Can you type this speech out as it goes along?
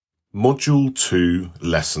Module 2,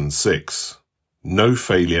 Lesson 6. No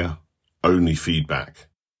failure, only feedback.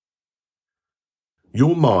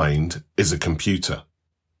 Your mind is a computer.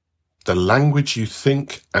 The language you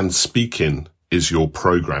think and speak in is your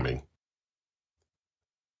programming.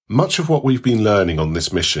 Much of what we've been learning on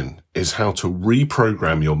this mission is how to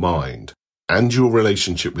reprogram your mind and your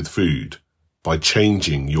relationship with food by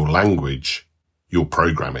changing your language, your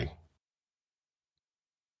programming.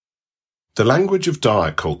 The language of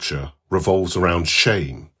diet culture revolves around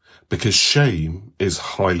shame because shame is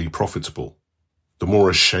highly profitable. The more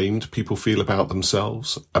ashamed people feel about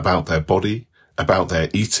themselves, about their body, about their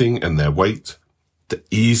eating and their weight, the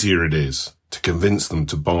easier it is to convince them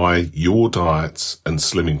to buy your diets and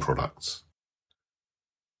slimming products.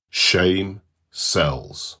 Shame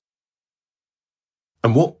sells.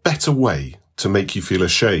 And what better way to make you feel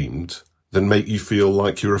ashamed than make you feel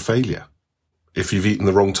like you're a failure? If you've eaten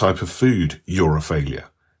the wrong type of food, you're a failure.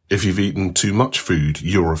 If you've eaten too much food,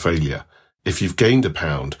 you're a failure. If you've gained a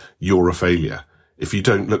pound, you're a failure. If you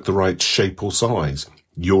don't look the right shape or size,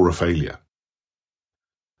 you're a failure.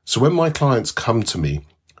 So when my clients come to me,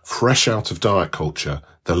 fresh out of diet culture,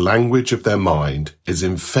 the language of their mind is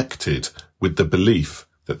infected with the belief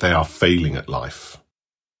that they are failing at life.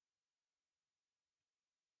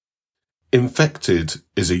 Infected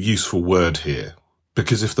is a useful word here,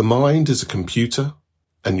 because if the mind is a computer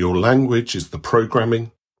and your language is the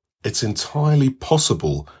programming, it's entirely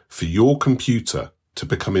possible for your computer to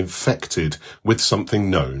become infected with something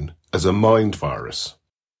known as a mind virus.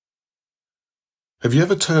 Have you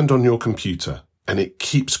ever turned on your computer and it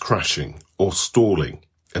keeps crashing or stalling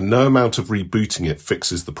and no amount of rebooting it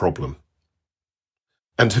fixes the problem?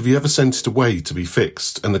 And have you ever sent it away to be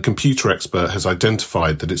fixed and the computer expert has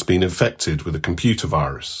identified that it's been infected with a computer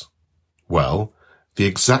virus? Well, the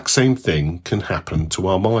exact same thing can happen to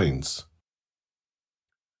our minds.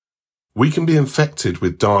 We can be infected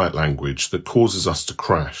with diet language that causes us to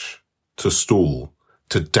crash, to stall,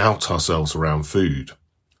 to doubt ourselves around food,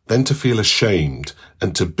 then to feel ashamed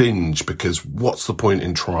and to binge because what's the point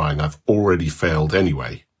in trying? I've already failed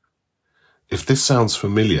anyway. If this sounds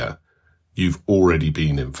familiar, you've already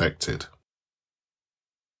been infected.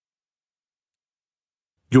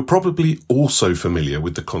 You're probably also familiar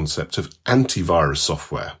with the concept of antivirus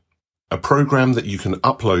software, a program that you can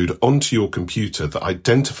upload onto your computer that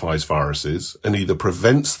identifies viruses and either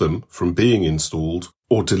prevents them from being installed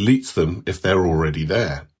or deletes them if they're already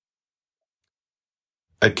there.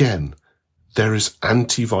 Again, there is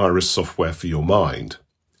antivirus software for your mind,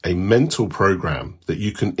 a mental program that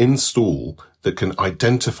you can install that can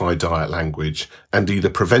identify diet language and either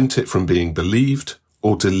prevent it from being believed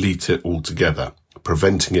or delete it altogether,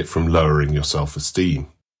 preventing it from lowering your self-esteem.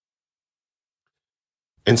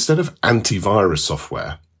 Instead of antivirus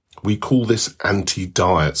software, we call this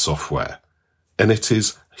anti-diet software, and it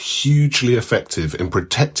is hugely effective in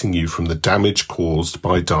protecting you from the damage caused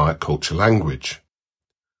by diet culture language.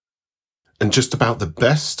 And just about the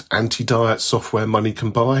best anti-diet software money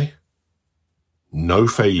can buy? No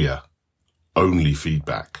failure, only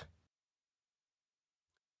feedback.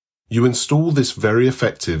 You install this very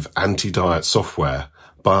effective anti-diet software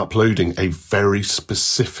by uploading a very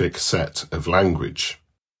specific set of language.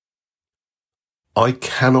 I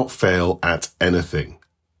cannot fail at anything.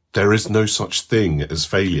 There is no such thing as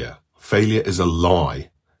failure. Failure is a lie,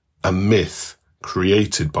 a myth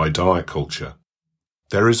created by diet culture.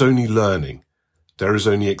 There is only learning. There is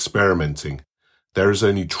only experimenting. There is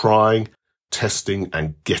only trying, testing,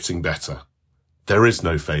 and getting better. There is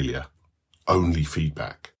no failure, only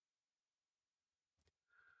feedback.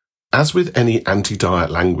 As with any anti-diet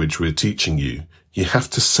language we're teaching you, you have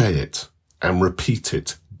to say it and repeat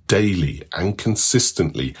it daily and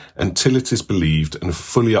consistently until it is believed and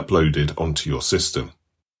fully uploaded onto your system.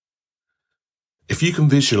 If you can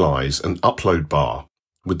visualize an upload bar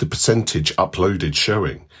with the percentage uploaded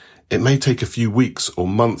showing, it may take a few weeks or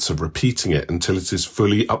months of repeating it until it is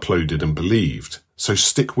fully uploaded and believed, so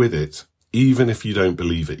stick with it, even if you don't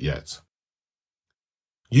believe it yet.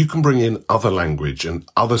 You can bring in other language and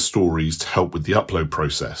other stories to help with the upload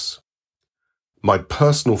process. My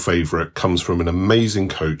personal favourite comes from an amazing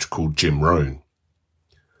coach called Jim Rohn.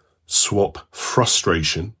 Swap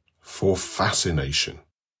frustration for fascination.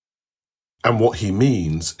 And what he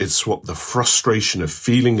means is swap the frustration of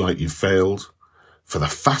feeling like you failed for the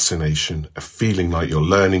fascination of feeling like you're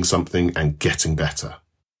learning something and getting better.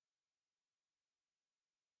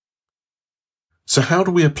 So how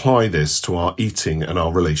do we apply this to our eating and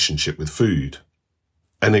our relationship with food?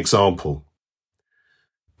 An example.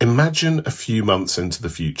 Imagine a few months into the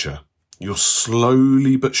future, you're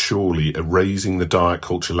slowly but surely erasing the diet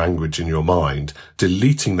culture language in your mind,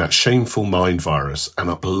 deleting that shameful mind virus and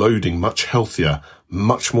uploading much healthier,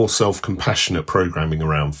 much more self-compassionate programming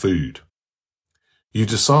around food. You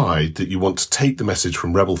decide that you want to take the message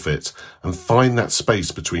from Rebel Fit and find that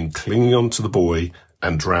space between clinging on to the buoy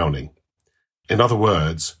and drowning. In other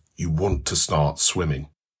words, you want to start swimming.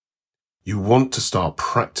 You want to start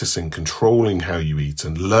practicing controlling how you eat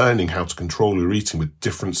and learning how to control your eating with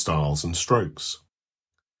different styles and strokes.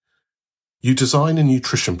 You design a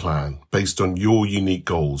nutrition plan based on your unique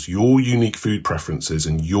goals, your unique food preferences,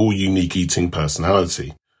 and your unique eating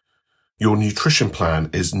personality. Your nutrition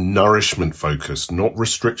plan is nourishment focused, not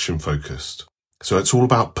restriction focused. So it's all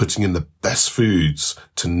about putting in the best foods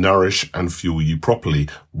to nourish and fuel you properly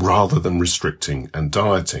rather than restricting and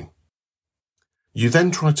dieting. You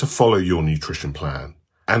then try to follow your nutrition plan,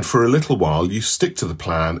 and for a little while you stick to the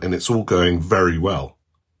plan and it's all going very well.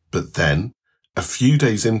 But then, a few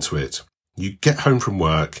days into it, you get home from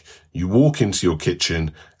work, you walk into your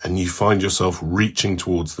kitchen, and you find yourself reaching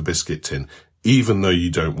towards the biscuit tin, even though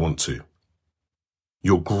you don't want to.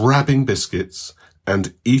 You're grabbing biscuits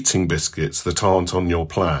and eating biscuits that aren't on your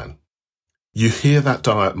plan. You hear that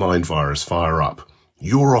diet mind virus fire up.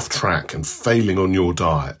 You're off track and failing on your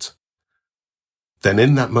diet. Then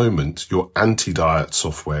in that moment, your anti-diet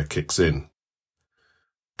software kicks in.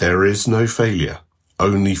 There is no failure,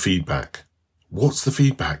 only feedback. What's the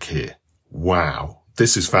feedback here? Wow,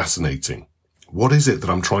 this is fascinating. What is it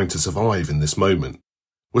that I'm trying to survive in this moment?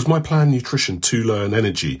 Was my planned nutrition too low in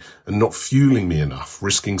energy and not fueling me enough,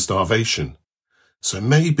 risking starvation? So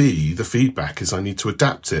maybe the feedback is I need to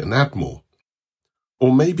adapt it and add more.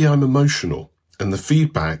 Or maybe I'm emotional, and the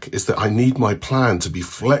feedback is that I need my plan to be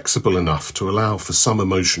flexible enough to allow for some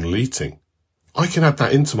emotional eating. I can add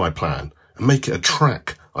that into my plan and make it a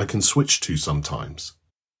track I can switch to sometimes.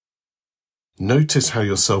 Notice how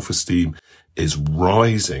your self-esteem is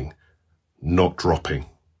rising, not dropping.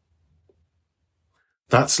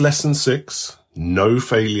 That's lesson 6, no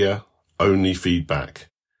failure, only feedback.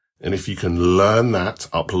 And if you can learn that,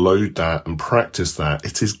 upload that and practice that,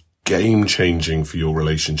 it is game changing for your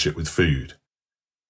relationship with food.